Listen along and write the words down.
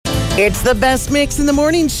It's the best mix in the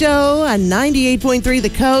morning show on 98.3 The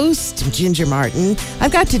Coast. I'm Ginger Martin.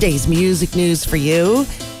 I've got today's music news for you.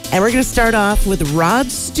 And we're going to start off with Rod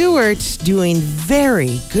Stewart doing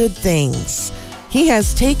very good things. He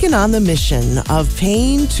has taken on the mission of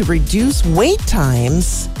paying to reduce wait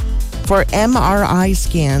times for MRI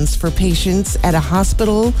scans for patients at a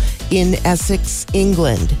hospital in Essex,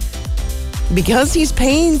 England. Because he's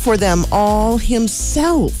paying for them all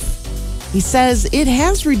himself. He says it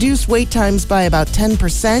has reduced wait times by about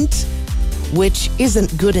 10%, which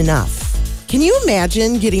isn't good enough. Can you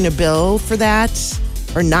imagine getting a bill for that?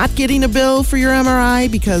 Or not getting a bill for your MRI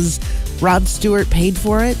because Rod Stewart paid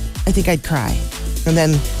for it? I think I'd cry. And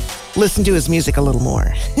then listen to his music a little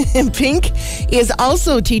more. And Pink is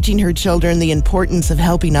also teaching her children the importance of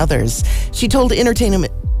helping others. She told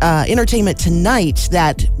Entertainment Tonight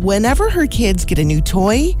that whenever her kids get a new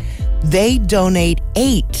toy, they donate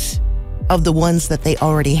 8 of the ones that they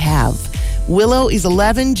already have. Willow is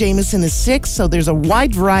 11, Jameson is 6, so there's a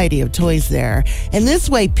wide variety of toys there. And this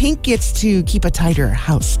way, Pink gets to keep a tighter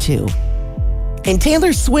house, too. And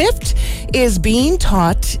Taylor Swift is being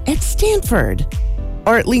taught at Stanford,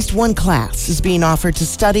 or at least one class is being offered to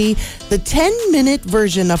study the 10-minute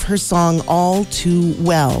version of her song, All Too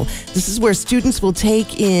Well. This is where students will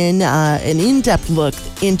take in an in-depth look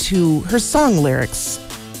into her song lyrics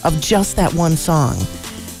of just that one song.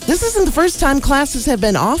 This isn't the first time classes have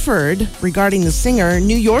been offered regarding the singer.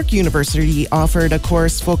 New York University offered a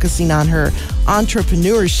course focusing on her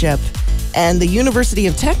entrepreneurship, and the University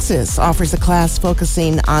of Texas offers a class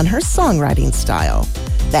focusing on her songwriting style.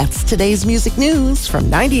 That's today's music news from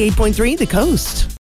 98.3 The Coast.